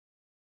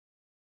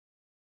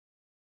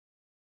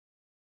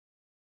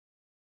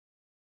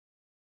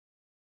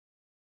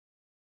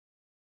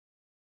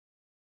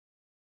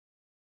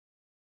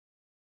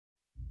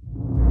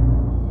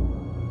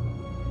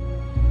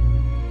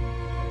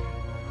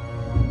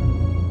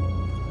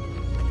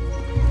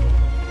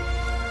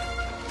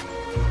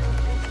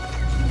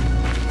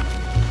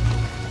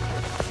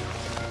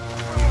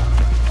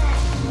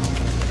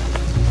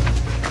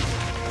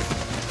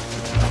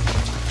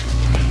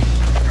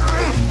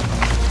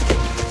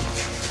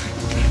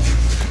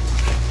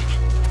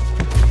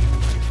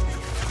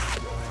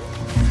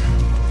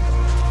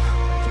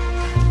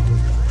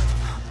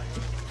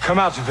Come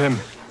out of him.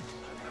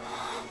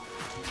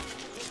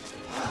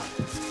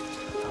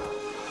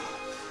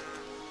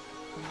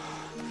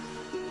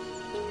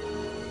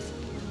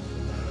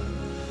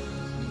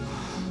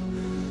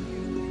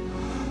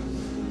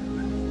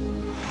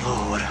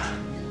 Lord.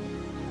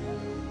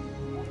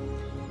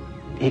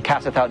 He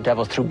casteth out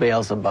devils through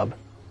Beelzebub,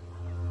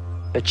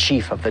 the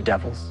chief of the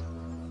devils.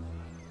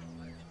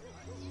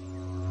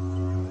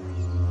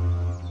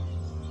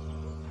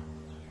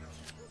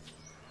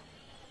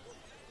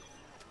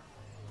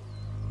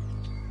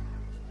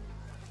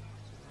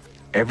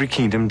 Every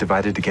kingdom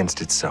divided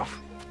against itself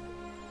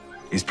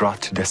is brought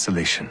to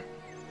desolation,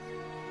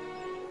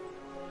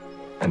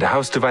 and a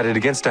house divided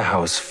against a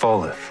house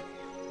falleth.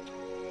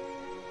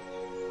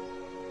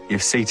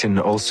 If Satan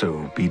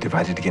also be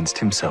divided against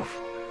himself,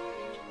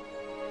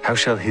 how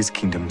shall his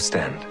kingdom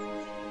stand?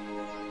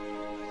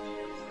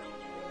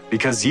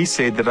 Because ye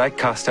say that I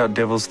cast out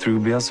devils through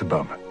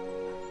Beelzebub.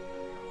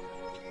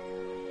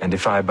 And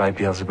if I by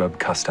Beelzebub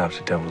cast out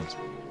devils,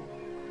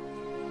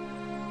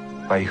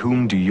 by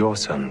whom do your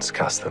sons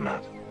cast them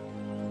out?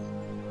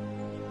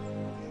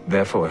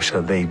 Therefore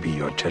shall they be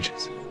your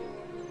judges.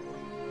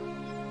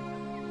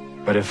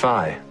 But if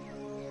I,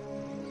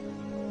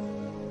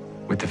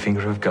 with the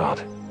finger of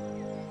God,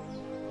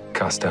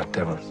 cast out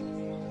devils,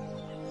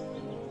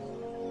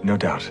 no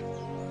doubt,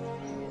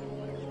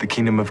 the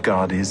kingdom of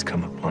God is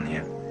come upon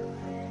you.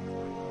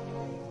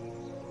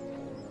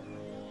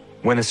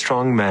 When a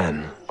strong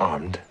man,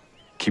 armed,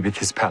 keepeth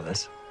his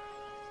palace,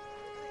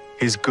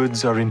 his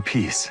goods are in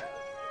peace.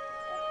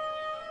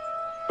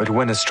 But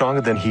when a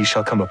stronger than he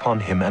shall come upon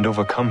him and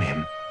overcome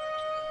him,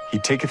 he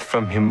taketh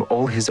from him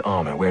all his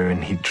armor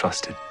wherein he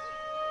trusted,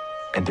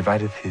 and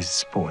divideth his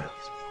spoils.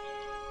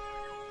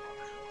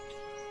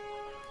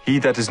 He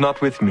that is not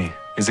with me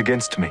is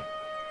against me,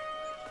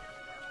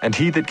 and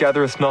he that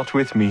gathereth not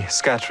with me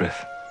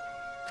scattereth.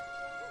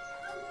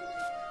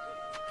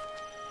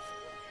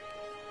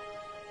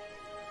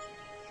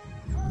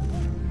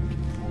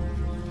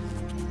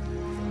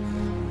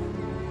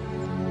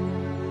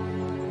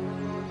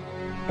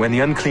 When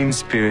the unclean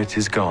spirit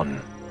is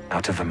gone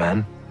out of a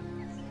man,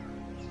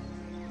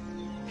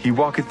 he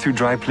walketh through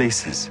dry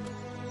places,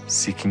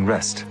 seeking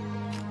rest.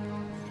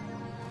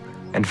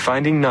 And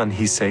finding none,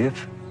 he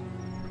saith,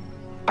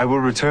 I will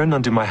return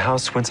unto my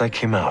house whence I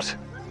came out.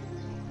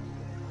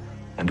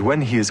 And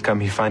when he is come,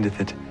 he findeth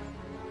it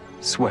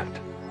swept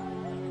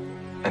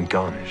and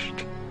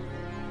garnished.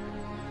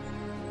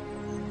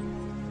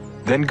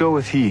 Then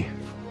goeth he,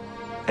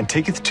 and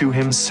taketh to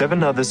him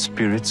 7 other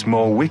spirits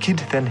more wicked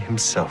than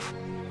himself,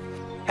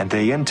 and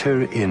they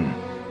enter in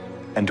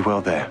and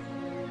dwell there.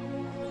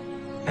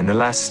 And the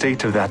last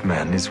state of that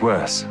man is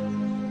worse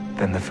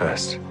than the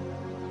first.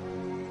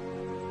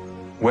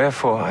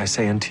 Wherefore I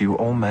say unto you,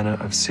 all manner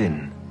of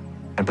sin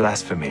and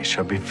blasphemy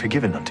shall be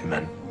forgiven unto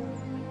men.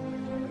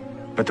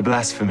 But the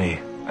blasphemy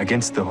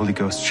against the Holy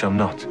Ghost shall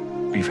not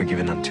be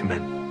forgiven unto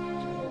men.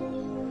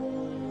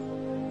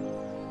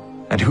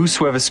 And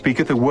whosoever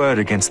speaketh a word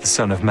against the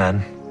Son of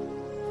Man,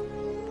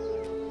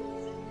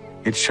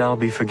 it shall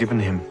be forgiven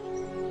him.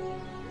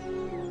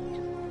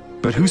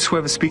 But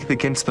whosoever speaketh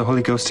against the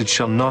Holy Ghost, it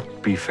shall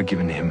not be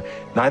forgiven him,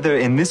 neither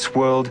in this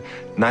world,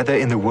 neither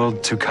in the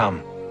world to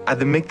come.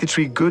 Either make the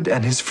tree good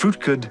and his fruit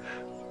good,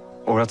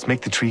 or else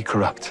make the tree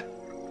corrupt,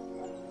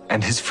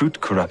 and his fruit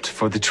corrupt,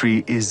 for the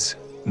tree is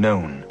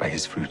known by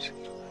his fruit.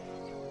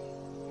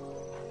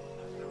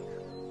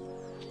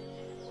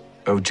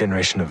 O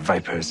generation of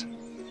vipers,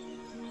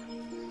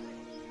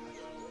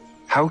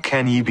 how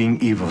can ye,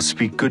 being evil,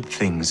 speak good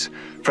things?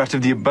 For out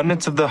of the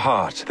abundance of the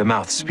heart the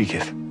mouth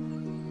speaketh.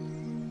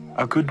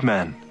 A good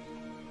man,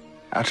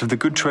 out of the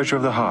good treasure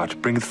of the heart,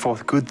 bringeth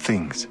forth good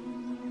things,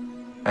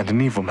 and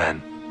an evil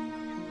man,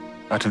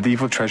 out of the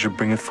evil treasure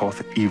bringeth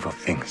forth evil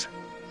things.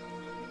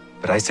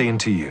 But I say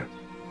unto you,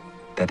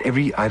 that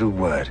every idle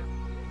word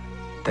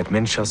that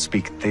men shall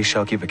speak, they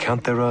shall give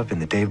account thereof in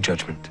the day of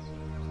judgment.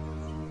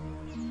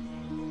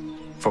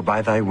 For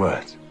by thy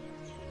words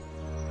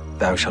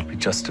thou shalt be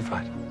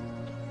justified,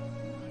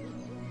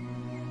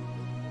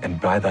 and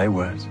by thy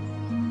words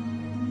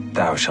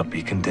thou shalt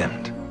be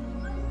condemned.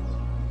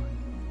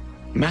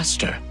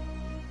 Master,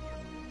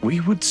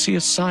 we would see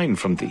a sign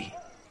from thee.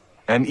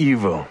 An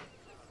evil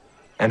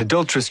and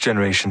adulterous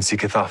generation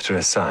seeketh after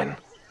a sign,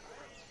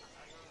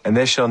 and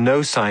there shall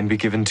no sign be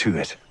given to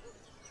it,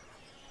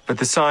 but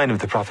the sign of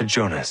the prophet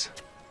Jonas.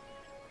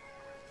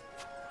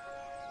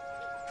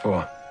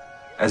 For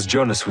as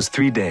Jonas was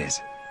 3 days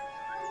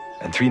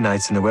and 3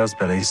 nights in the whale's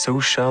belly, so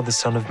shall the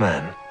Son of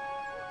Man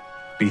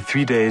be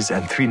 3 days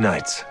and 3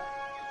 nights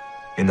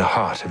in the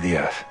heart of the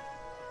earth.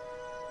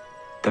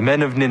 The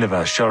men of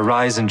Nineveh shall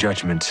rise in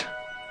judgment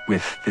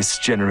with this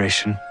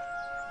generation,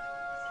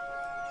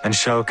 and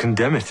shall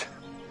condemn it,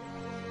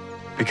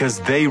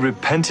 because they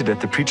repented at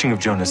the preaching of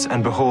Jonas,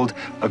 and behold,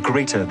 a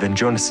greater than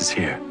Jonas is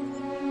here.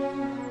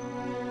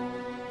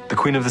 The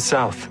queen of the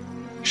south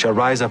shall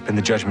rise up in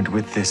the judgment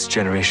with this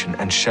generation,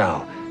 and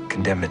shall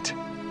condemn it.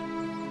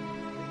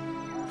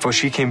 For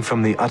she came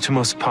from the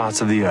uttermost parts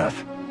of the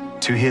earth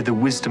to hear the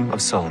wisdom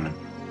of Solomon.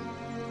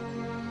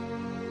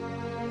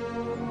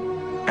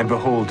 And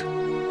behold,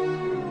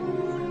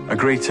 a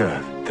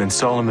greater than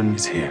Solomon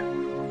is here.